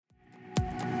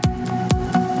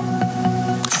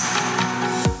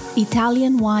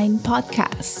Italian Wine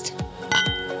Podcast.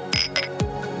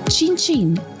 Chin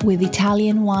Chin with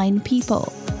Italian wine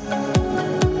people.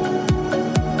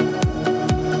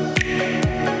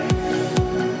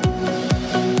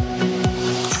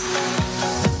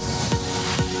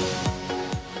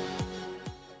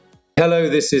 Hello,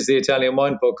 this is the Italian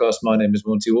Wine Podcast. My name is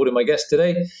Monty. My guest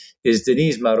today is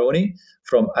Denise Marrone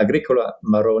from Agricola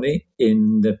Marrone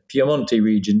in the Piemonte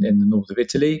region in the north of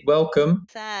Italy. Welcome.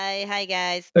 Hi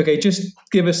guys. Okay, just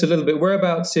give us a little bit.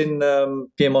 Whereabouts in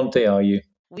Piemonte are you?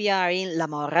 We are in La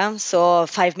Morra, so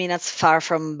 5 minutes far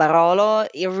from Barolo,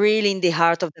 really in the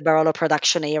heart of the Barolo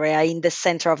production area, in the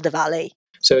center of the valley.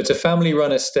 So it's a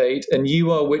family-run estate, and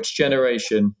you are which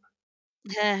generation?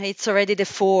 It's already the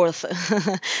fourth,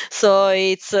 so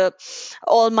it's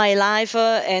all my life.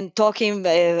 And talking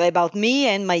about me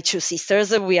and my two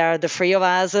sisters, we are the three of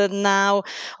us now.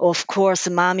 Of course,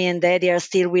 mommy and daddy are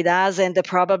still with us, and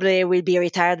probably will be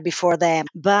retired before them.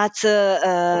 But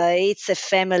it's a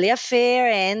family affair,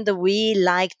 and we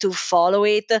like to follow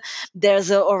it.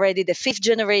 There's already the fifth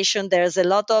generation. There's a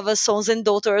lot of sons and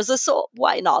daughters, so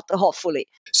why not? Hopefully.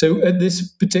 So at this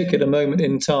particular moment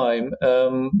in time,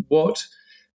 what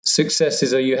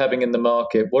successes are you having in the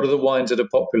market? What are the wines that are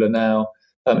popular now,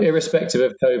 irrespective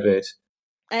of COVID?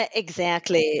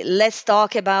 Exactly. Let's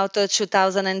talk about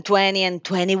 2020 and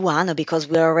 21 because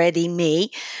we're already in May,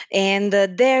 and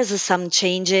there's some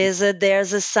changes.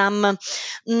 There's some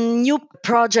new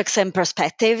projects and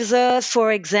perspectives.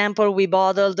 For example, we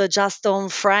bottled just on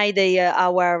Friday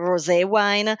our rosé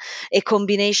wine, a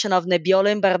combination of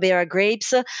Nebbiolo and Barbera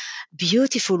grapes.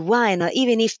 Beautiful wine,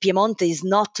 even if Piemonte is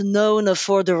not known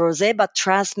for the rosé, but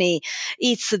trust me,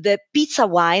 it's the pizza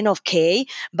wine, okay,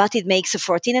 but it makes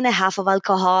 14 and a half of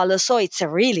alcohol, so it's a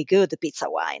really good pizza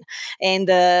wine. And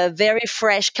very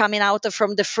fresh coming out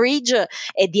from the fridge. At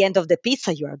the end of the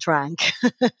pizza, you are drunk.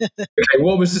 Okay,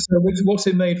 what's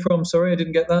it made from? Sorry, I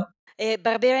didn't get that.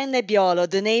 Barbera and Nebbiolo,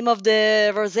 the name of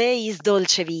the rosé is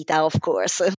Dolce Vita, of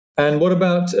course. And what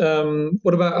about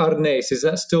Arnese? Is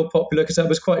that still popular? Because that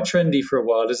was quite trendy for a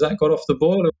while. Has that got off the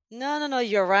boil? No,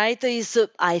 you're right. Is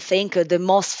I think the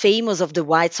most famous of the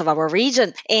whites of our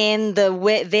region, and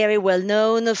very well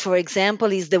known. For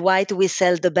example, is the white we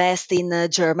sell the best in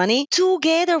Germany,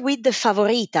 together with the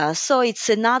Favorita. So it's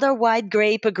another white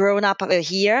grape grown up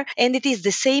here, and it is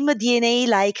the same DNA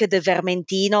like the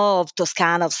Vermentino of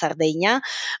Toscana of Sardinia,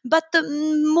 but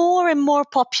more and more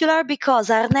popular because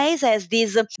Arnese has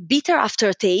this bitter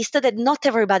aftertaste that not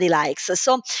everybody likes.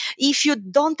 So if you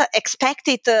don't expect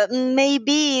it,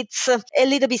 maybe it's a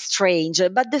little bit strange.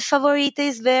 But the Favorite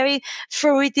is very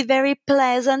fruity, very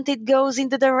pleasant. It goes in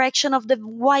the direction of the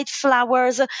white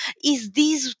flowers. Is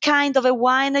this kind of a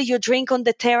wine you drink on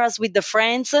the terrace with the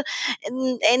friends,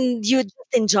 and you just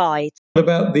enjoy it. What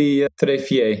about the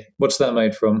Treffier? What's that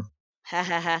made from?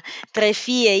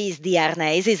 Trefie is the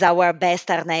Arnese, is our best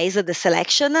Arnese, the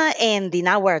selection, and in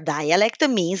our dialect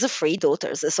means three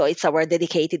daughters. So it's our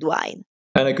dedicated wine.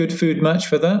 And a good food match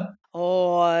for that?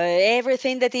 Oh,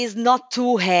 everything that is not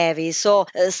too heavy. So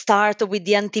start with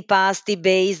the antipasti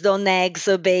based on eggs,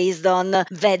 based on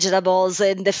vegetables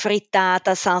and the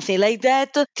frittata, something like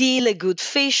that. Till a good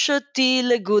fish,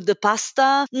 till a good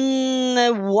pasta.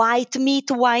 White meat,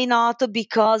 why not?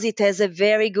 Because it has a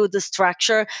very good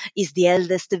structure. It's the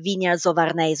eldest vineyards of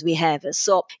Arnese we have.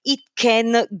 So it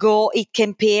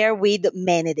can pair with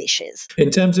many dishes.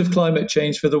 In terms of climate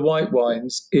change for the white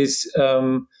wines,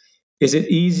 is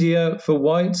it easier for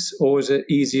whites or is it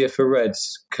easier for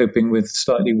reds coping with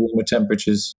slightly warmer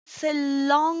temperatures? It's a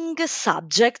long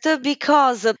subject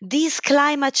because this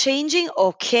climate changing,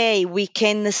 okay, we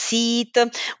can see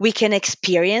it, we can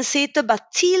experience it, but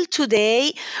till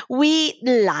today we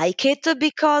like it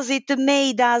because it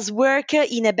made us work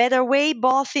in a better way,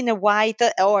 both in a white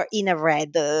or in a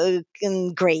red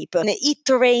grape. It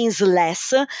rains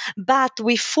less, but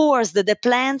we forced the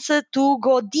plants to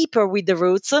go deeper with the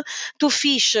roots, to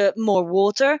fish more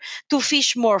water, to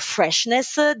fish more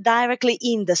freshness directly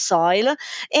in the soil,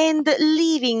 and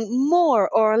leaving more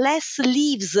or less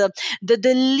leaves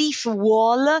the leaf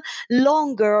wall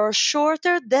longer or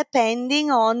shorter depending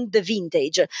on the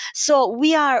vintage. So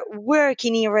we are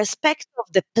working in respect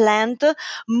of the plant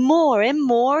more and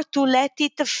more to let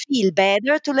it feel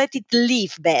better, to let it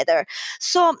live better.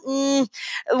 So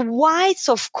whites,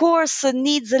 of course,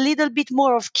 needs a little bit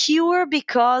more of cure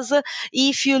because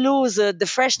if you lose the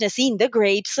freshness in the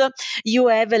grapes, you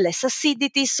have less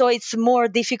acidity, so it's more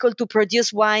difficult to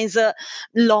produce wine wines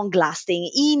long lasting.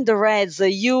 In the reds,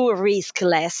 you risk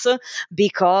less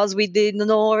because with the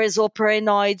no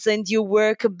resopirenoids and you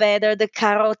work better the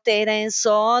carotene and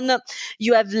so on,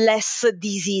 you have less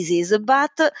diseases.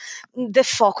 But the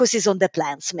focus is on the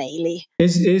plants mainly.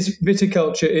 Is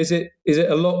viticulture, is it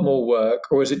a lot more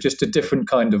work, or is it just a different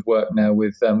kind of work now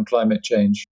with climate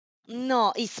change?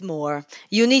 No, it's more.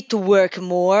 You need to work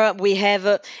more. We have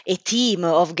a team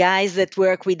of guys that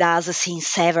work with us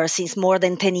since more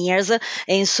than 10 years.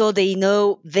 And so they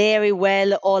know very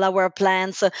well all our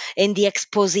plants and the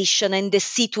exposition and the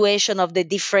situation of the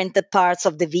different parts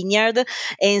of the vineyard.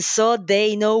 And so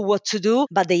they know what to do,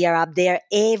 but they are up there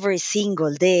every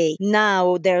single day.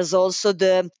 Now, there's also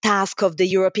the task of the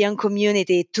European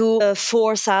community to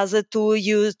force us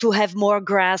to have more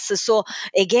grass. So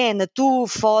again, to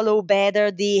follow better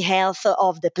the health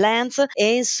of the plants.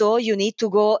 And so you need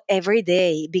to go every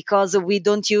day because we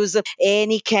don't use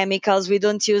any chemicals, we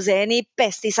don't use any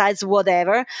pesticides,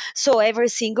 whatever. So every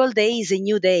single day is a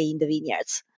new day in the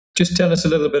vineyards. Just tell us a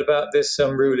little bit about this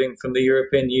ruling from the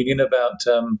European Union about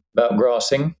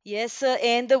grassing. Yes,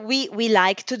 and we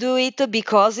like to do it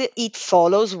because it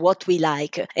follows what we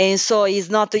like. And so it's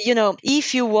not,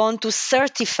 if you want to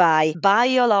certify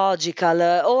biological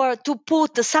or to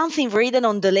put something written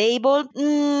on the label,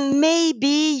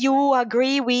 maybe you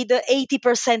agree with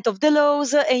 80% of the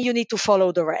laws and you need to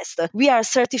follow the rest. We are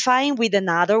certifying with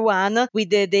another one, with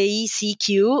the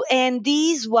ECQ, and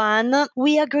this one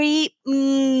we agree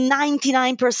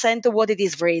 99% of what it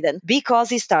is written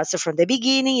because it starts from the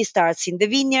beginning, it starts in the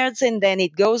vineyards and then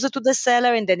it goes to the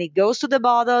cellar and then it goes to the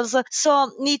bottles.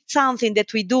 So it's something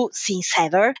that we do since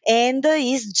ever and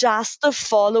is just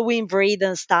following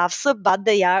written stuffs, but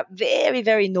they are very,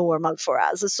 very normal for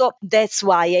us. So that's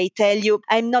why I tell you,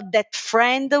 I'm not that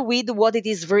friend with what it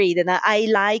is written.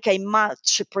 I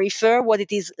much prefer what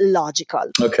it is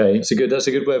logical. Okay, that's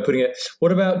a good way of putting it.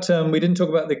 What about we didn't talk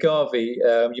about the Gavi.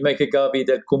 You make a Gavi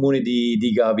del Comune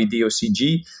di Gavi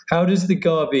DOCG. How does the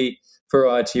Gavi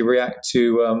variety react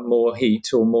to more heat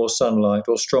or more sunlight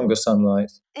or stronger sunlight?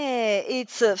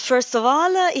 It's first of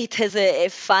all, it has a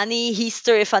funny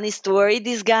history, a funny story,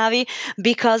 this Gavi,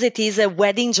 because it is a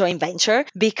wedding joint venture.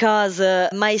 Because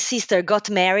my sister got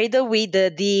married with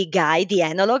the guy, the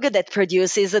analog that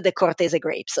produces the Cortese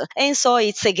grapes. And so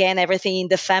it's again everything in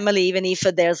the family, even if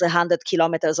there's 100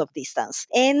 kilometers of distance.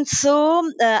 And so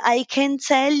I can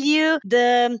tell you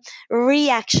the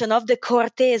reaction of the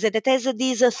Cortese that has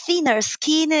this thinner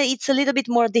skin, it's a little bit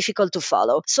more difficult to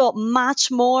follow. So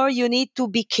much more you need to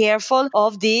be careful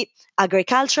of the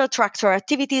agricultural tractor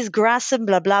activities, grass, and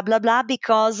blah, blah, blah, blah,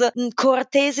 because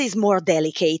Cortese is more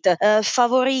delicate.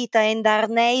 Favorita and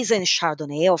Arnese and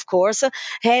Chardonnay, of course,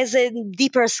 has a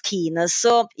deeper skin.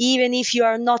 So even if you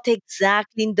are not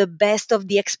exactly in the best of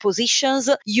the expositions,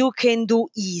 you can do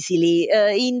easily.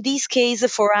 In this case,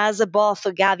 for us, both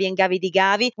Gavi and Gavi di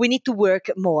Gavi, we need to work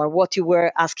more, what you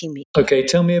were asking me. Okay,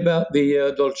 tell me about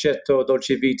the Dolcetto,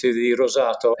 Dolcevito, the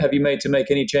Rosato. Have you made to make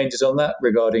any changes on that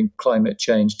regarding climate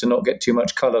change to not get too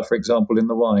much color, for example, in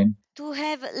the wine? To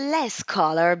have less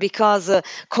color because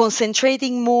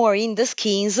concentrating more in the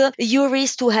skins, you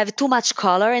risk to have too much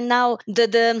color. And now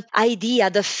the idea,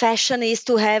 the fashion is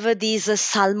to have this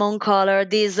salmon color,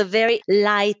 this very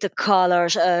light color,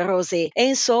 rosé.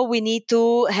 And so we need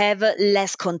to have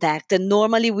less contact. And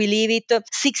normally we leave it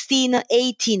 16,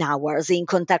 18 hours in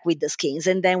contact with the skins,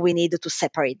 and then we need to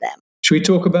separate them. Should we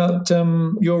talk about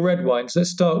your red wines?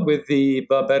 Let's start with the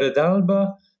Barbera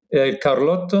d'Alba,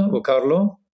 Carlotta or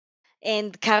Carlo.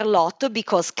 And Carlotto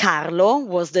because Carlo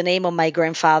was the name of my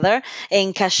grandfather,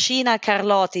 and Cascina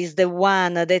Carlotti is the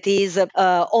one that is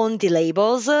on the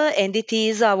labels, and it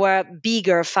is our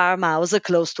bigger farmhouse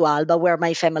close to Alba, where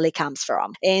my family comes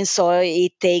from. And so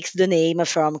it takes the name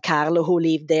from Carlo, who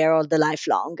lived there all the life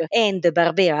long. And the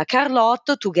Barbera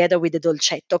Carlotto, together with the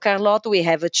Dolcetto Carlotto, we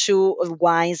have two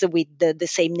wines with the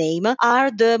same name,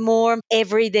 are the more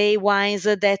everyday wines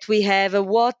that we have.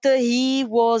 What he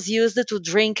was used to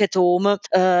drink at home,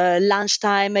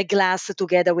 lunchtime, a glass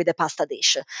together with a pasta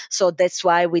dish. So that's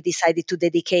why we decided to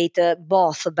dedicate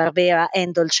both Barbera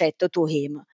and Dolcetto to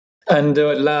him. And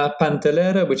La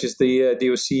Pantelera, which is the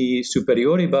DOC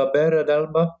Superiori Barbera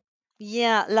d'Alba.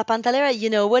 Yeah, La Pantalera, you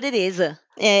know what it is?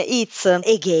 It's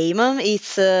a game.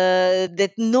 It's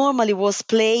that normally was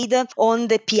played on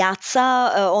the piazza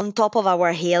on top of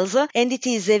our hills, and it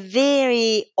is a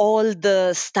very old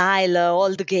style,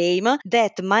 old game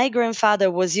that my grandfather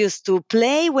was used to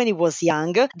play when he was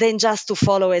young, then just to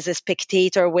follow as a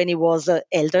spectator when he was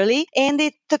elderly. And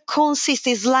it consists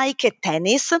is like a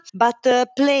tennis, but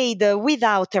played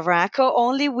without a rack,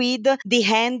 only with the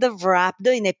hand wrapped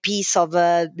in a piece of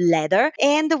leather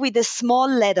and with a small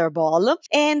leather ball,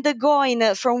 and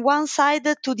going from one side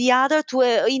to the other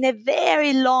in a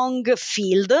very long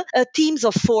field, teams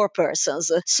of four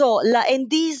persons. So, and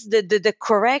this the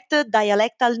correct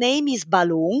dialectal name is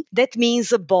balloon, that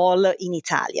means ball in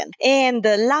Italian. And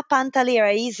La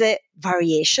Pantalera is a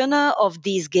variation of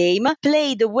this game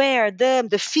played where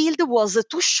the field was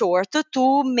too short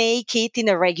to make it in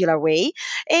a regular way,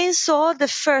 and so the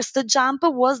first jump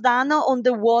was done on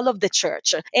the wall of the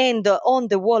church, and on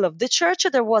the wall of the church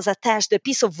there was attached a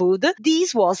piece of wood.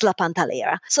 This was La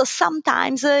Pantalera. So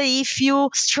sometimes if you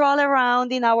stroll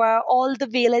around in our old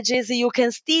villages, you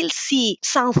can still see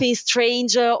something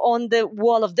strange on the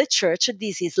wall of the church.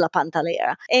 This is La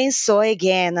Pantalera. And so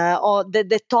again,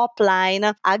 the top line,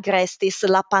 Agrestis,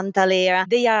 La Pantalera,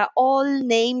 they are all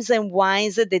names and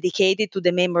wines dedicated to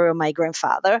the memory of my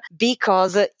grandfather,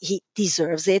 because he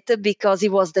deserves it, because he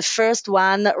was the first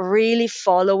one really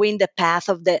following the path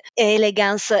of the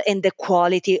elegance and the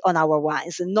quality on our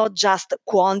wines, not just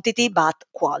quantity but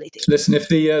quality. Listen, if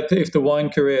the wine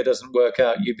career doesn't work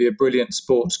out, you'd be a brilliant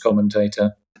sports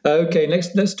commentator. Okay,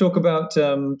 next let's talk about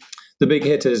the big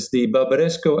hitters, the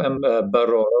Barbaresco and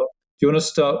Barolo. Do you want to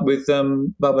start with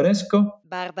Barbaresco?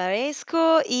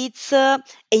 Barbaresco, it's a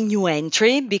new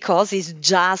entry because it's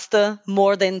just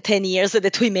more than 10 years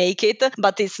that we make it,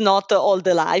 but it's not all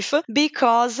the life,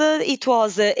 because it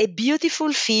was a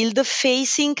beautiful field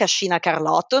facing Cascina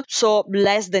Carlotto, so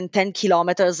less than 10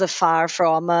 kilometers far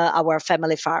from our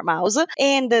family farmhouse.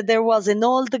 And there was an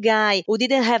old guy who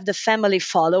didn't have the family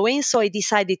following, so he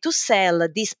decided to sell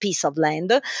this piece of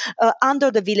land under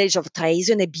the village of Treisio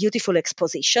in a beautiful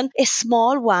exposition, a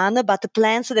small one, but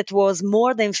plants that was more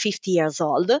than 50 years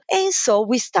old. And so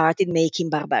we started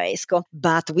making Barbaresco.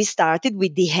 But we started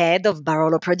with the head of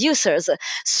Barolo producers.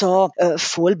 So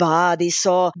full body,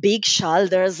 so big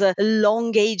shoulders,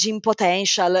 long aging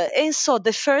potential. And so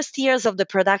the first years of the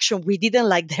production, we didn't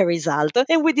like the result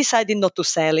and we decided not to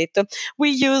sell it. We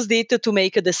used it to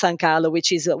make the San Carlo,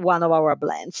 which is one of our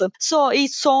blends. So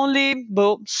it's only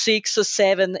 6,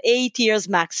 7, 8 years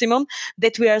maximum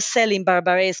that we are selling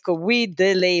Barbaresco with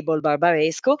the label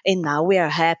Barbaresco, and now we are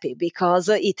happy because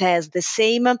it has the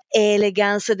same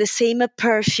elegance, the same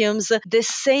perfumes, the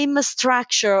same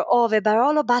structure of a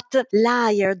Barolo, but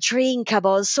lighter,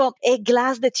 drinkable. So a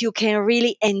glass that you can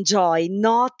really enjoy,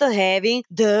 not having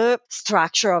the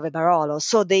structure of a Barolo.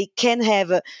 So they can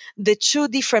have the two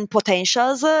different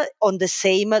potentials on the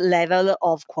same level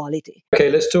of quality.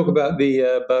 Okay, let's talk about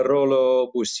the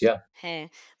Barolo Bussia.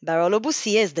 Barolo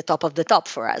Bussia is the top of the top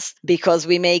for us because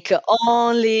we make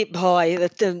only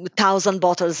 1,000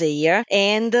 bottles a year,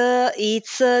 and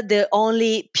it's the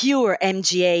only pure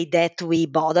MGA that we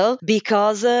bottle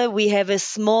because we have a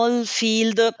small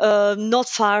field not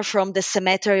far from the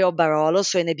cemetery of Barolo,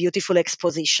 so in a beautiful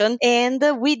exposition. And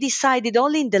we decided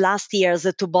only in the last years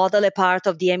to bottle a part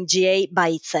of the MGA by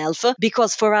itself,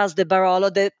 because for us the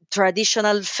Barolo, the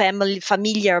traditional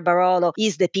familiar Barolo,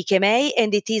 is the PKMA,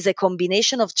 and it is a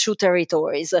combination of two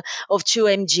territories, of two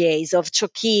MGAs, of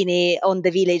Ciocchini on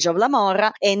the village of La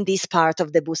Morra and this part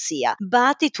of the Bussia.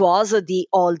 But it was the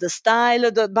old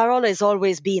style. The Barolo has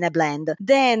always been a blend.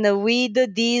 Then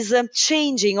with this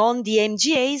changing on the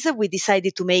MGAs, we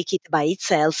decided to make it by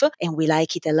itself, and we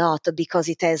like it a lot because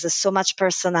it has so much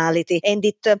personality and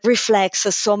it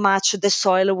reflects so much the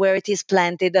soil where it is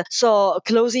planted. So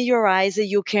closing your eyes,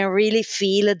 you can really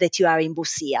feel that you are in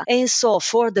Bussia. And so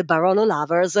for the Barolo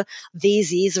lovers,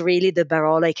 this is really the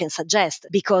Barolo I can suggest,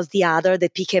 because the other, the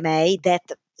PKMA, that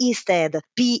instead,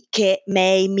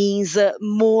 PKMA means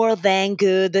more than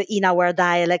good in our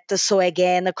dialect. So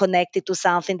again, connected to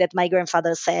something that my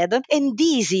grandfather said. And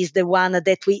this is the one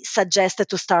that we suggest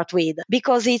to start with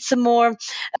because it's more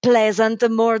pleasant,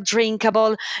 more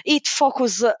drinkable. It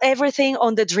focuses everything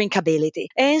on the drinkability.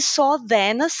 And so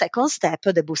then, second step,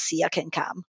 the Bussia can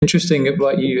come. Interesting,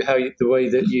 like the way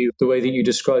that you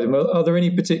describe them. Are there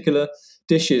any particular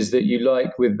dishes that you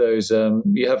like with those?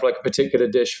 You have like a particular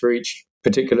dish for each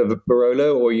particular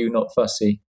Barolo, or are you not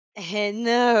fussy?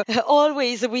 No,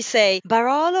 always we say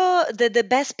Barolo, the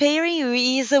best pairing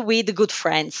is with good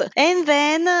friends. And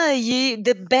then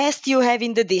the best you have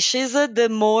in the dishes, the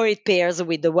more it pairs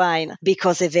with the wine.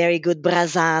 Because a very good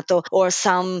brasato or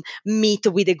some meat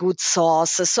with a good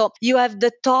sauce. So you have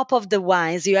the top of the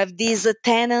wines, you have these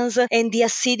tannins and the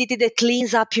acidity that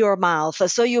cleans up your mouth.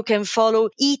 So you can follow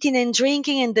eating and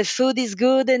drinking, and the food is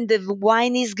good and the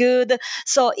wine is good.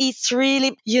 So it's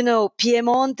really,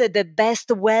 Piemonte, the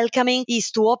best welcoming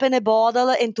is to open a bottle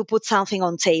and to put something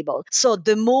on table. So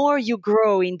the more you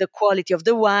grow in the quality of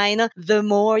the wine, the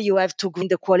more you have to grow in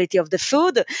the quality of the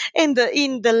food and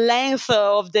in the length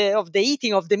of the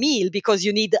eating of the meal, because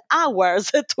you need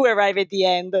hours to arrive at the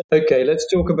end. Okay, let's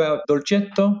talk about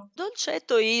dolcetto.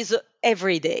 Dolcetto is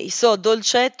every day. So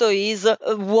dolcetto is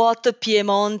what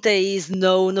Piemonte is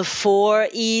known for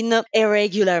in a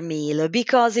regular meal,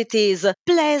 because it is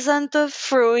pleasant,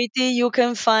 fruity. You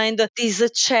can find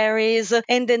these cherries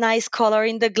and the nice color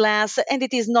in the glass, and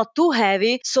it is not too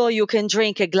heavy, so you can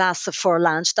drink a glass for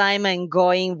lunchtime and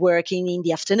going working in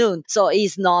the afternoon. So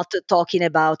he's not talking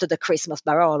about the Christmas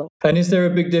Barolo. And is there a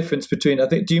big difference between, I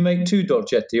think, do you make two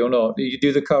dolcetti or not? Do you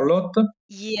do the Carlotta?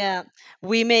 Yeah,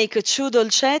 we make two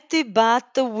dolcetti,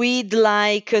 but we'd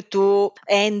like to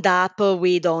end up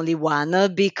with only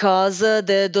one, because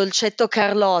the dolcetto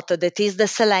Carlotta, that is the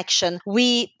selection,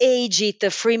 we age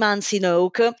it 3 months in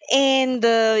oak, and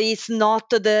it's not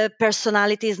the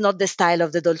personality, is not the style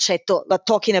of the dolcetto, but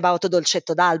talking about the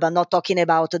dolcetto d'alba, not talking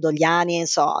about Dogliani and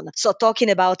so on. So talking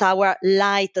about our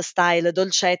light style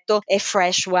dolcetto, a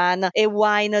fresh one, a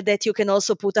wine that you can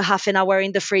also put a half an hour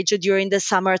in the fridge during the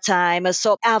summertime.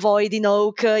 So avoiding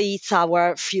oak, it's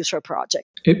our future project.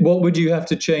 What would you have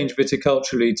to change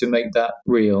viticulturally to make that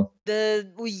real? The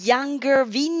younger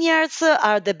vineyards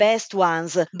are the best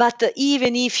ones, but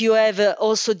even if you have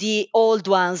also the old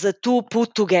ones to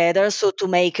put together, so to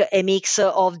make a mix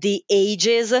of the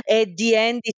ages, at the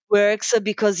end it works,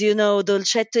 because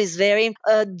Dolcetto is very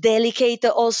delicate,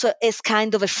 also as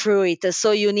kind of a fruit.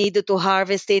 So you need to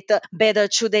harvest it better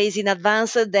 2 days in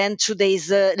advance than 2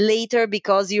 days later,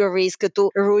 because you risk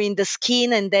to ruin the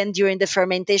skin, and then during the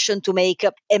fermentation to make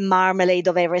a marmalade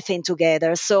of everything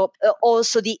together. So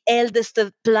also the eldest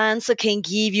plants can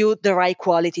give you the right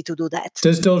quality to do that.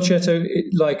 Does dolcetto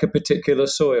like a particular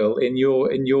soil in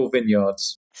your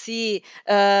vineyards? See,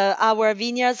 our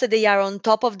vineyards, they are on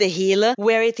top of the hill,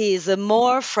 where it is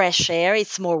more fresh air,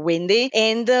 it's more windy,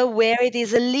 and where it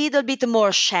is a little bit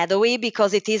more shadowy,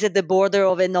 because it is at the border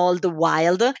of an old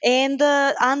wild, and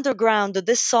underground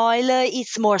the soil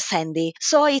is more sandy.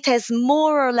 So it has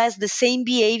more or less the same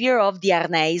behavior of the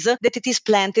Arnese, that it is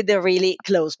planted really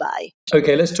close by.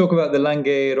 Okay, let's talk about the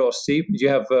Langhe Rossi. You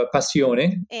have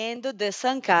Passione. And the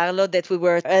San Carlo that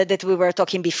we were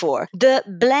talking before. The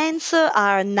blends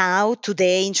are now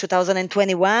today in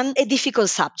 2021 a difficult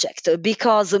subject,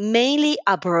 because mainly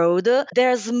abroad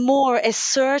there's more a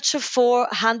search for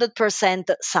 100%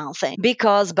 something,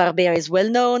 because Barbera is well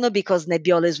known, because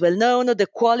Nebbiolo is well known, the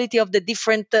quality of the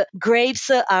different grapes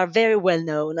are very well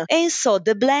known, and so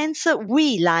the blends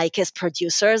we like as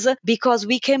producers, because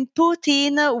we can put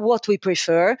in what we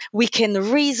prefer, we can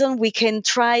reason, we can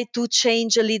try to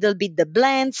change a little bit the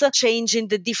blends, changing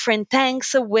the different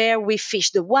tanks where we fish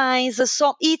the wines.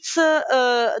 So it's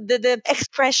the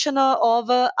expression of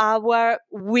our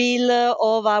will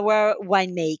of our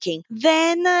winemaking.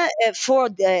 Then for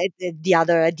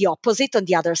the opposite, on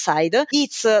the other side,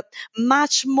 it's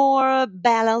much more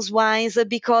balanced wines,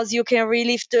 because you can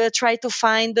really try to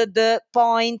find the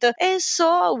point, and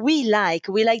so we like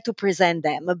to present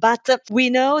them, but we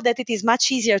know that it is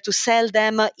much easier to sell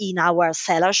them in our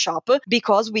cellar shop,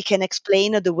 because we can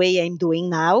explain the way I'm doing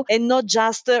now, and not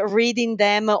just reading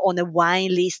them on a wine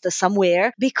list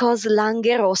somewhere, because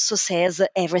Langhe Rosso says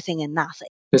everything and nothing.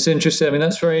 It's interesting. I mean,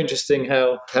 that's very interesting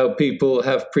how people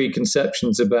have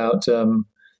preconceptions about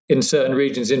in certain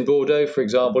regions. In Bordeaux, for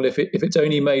example, if it's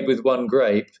only made with one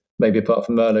grape, maybe apart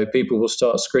from Merlot, people will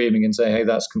start screaming and say, "Hey,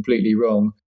 that's completely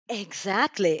wrong."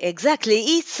 Exactly, exactly.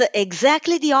 It's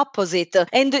exactly the opposite.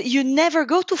 And you never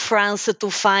go to France to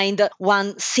find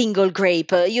one single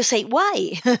grape. You say,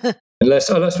 why? Unless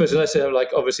they're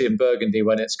like obviously in Burgundy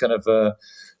when it's kind of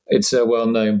it's well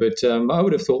known. But I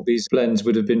would have thought these blends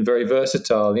would have been very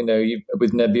versatile.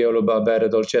 With Nebbiolo, Barbera,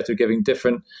 Dolcetto giving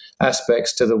different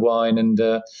aspects to the wine, and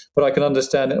but I can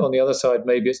understand it on the other side.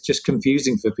 Maybe it's just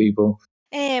confusing for people.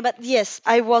 But yes,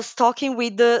 I was talking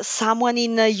with someone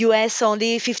in US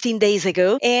only 15 days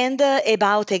ago, and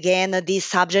about again this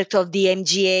subject of the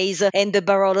MGAs and the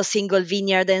Barolo single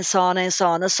vineyard and so on and so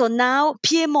on. So now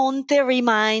Piemonte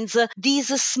reminds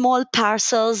these small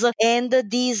parcels and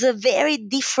these very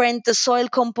different soil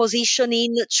composition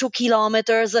in 2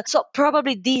 kilometers. So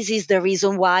probably this is the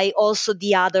reason why also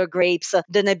the other grapes,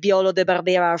 the Nebbiolo de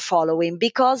Barbera, are following,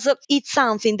 because it's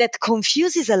something that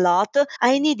confuses a lot.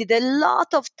 I needed a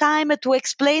lot of time to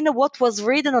explain what was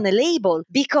written on a label,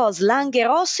 because Langhe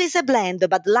Rosso is a blend,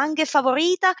 but Langhe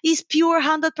Favorita is pure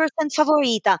 100%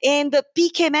 Favorita. And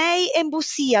Piquemay and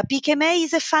Bussia. Piquemay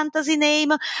is a fantasy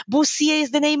name, Bussia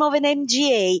is the name of an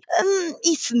MGA.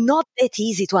 It's not that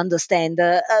easy to understand.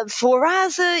 For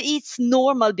us, it's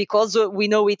normal because we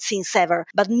know it's in Sever.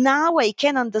 But now I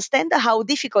can understand how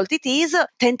difficult it is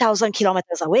 10,000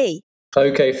 kilometers away.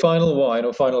 Okay, final wine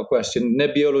or final question.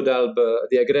 Nebbiolo d'Alba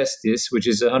di Agrestis, which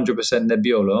is 100%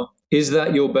 Nebbiolo. Is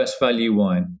that your best value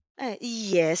wine?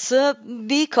 Yes,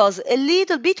 because a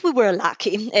little bit we were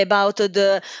lucky about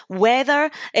the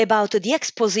weather, about the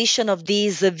exposition of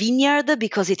this vineyard,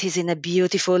 because it is in a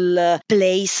beautiful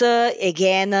place,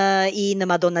 again in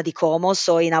Madonna di Como,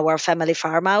 so in our family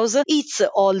farmhouse. It's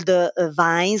all the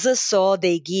vines, so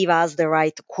they give us the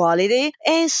right quality.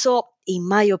 And so in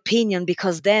my opinion,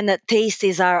 because then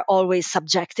tastes are always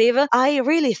subjective, I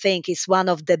really think it's one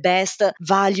of the best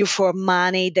value for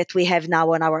money that we have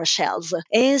now on our shelves.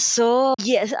 And so,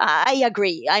 yes, I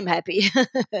agree. I'm happy.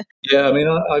 Yeah, I mean,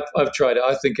 I've tried it.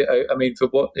 I think, I mean, for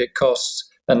what it costs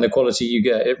and the quality you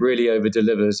get, it really over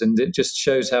delivers. And it just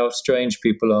shows how strange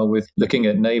people are with looking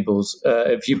at labels.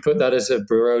 If you put that as a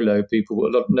Barolo, a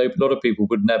lot of people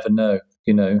would never know,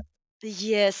 you know.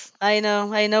 Yes, I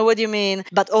know what you mean.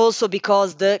 But also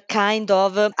because the kind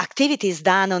of activities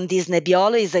done on this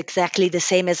Nebbiolo is exactly the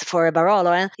same as for a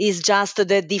Barolo. It's just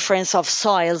the difference of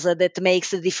soils that makes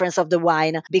the difference of the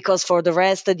wine. Because for the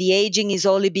rest, the aging is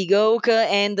only big oak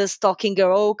and the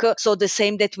Stockinger oak, so the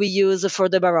same that we use for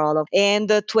the Barolo.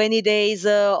 And 20 days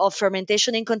of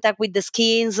fermentation in contact with the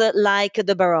skins, like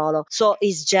the Barolo. So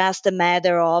it's just a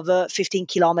matter of 15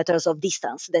 kilometers of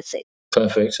distance. That's it.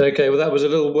 Perfect. Okay, well, that was a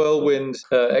little whirlwind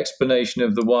explanation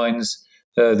of the wines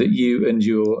that you and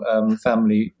your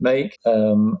family make,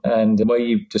 and the way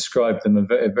you described them.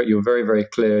 You're very, very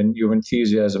clear, and your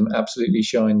enthusiasm absolutely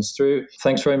shines through.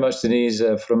 Thanks very much, Denise,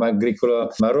 from Agricola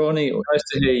Marrone. Nice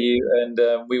to hear you, and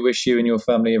we wish you and your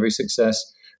family every success.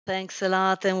 Thanks a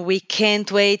lot, and we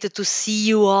can't wait to see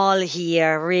you all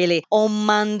here, really. On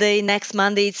Monday, next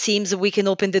Monday, it seems we can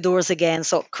open the doors again,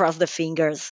 so cross the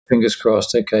fingers. Fingers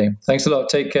crossed. Okay. Thanks a lot.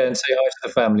 Take care and say hi to the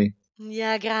family.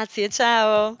 Yeah, grazie,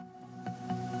 ciao.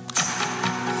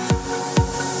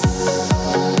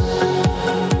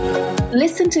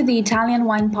 Listen to the Italian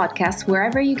Wine Podcast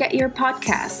wherever you get your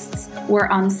podcasts. We're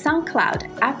on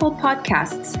SoundCloud, Apple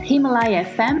Podcasts, Himalaya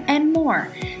FM, and more.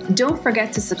 Don't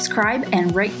forget to subscribe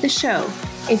and rate the show.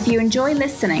 If you enjoy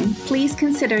listening, please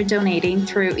consider donating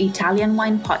through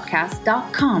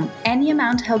ItalianWinePodcast.com. Any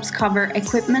amount helps cover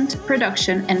equipment,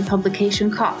 production, and publication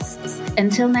costs.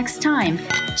 Until next time,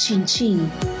 cin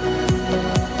cin.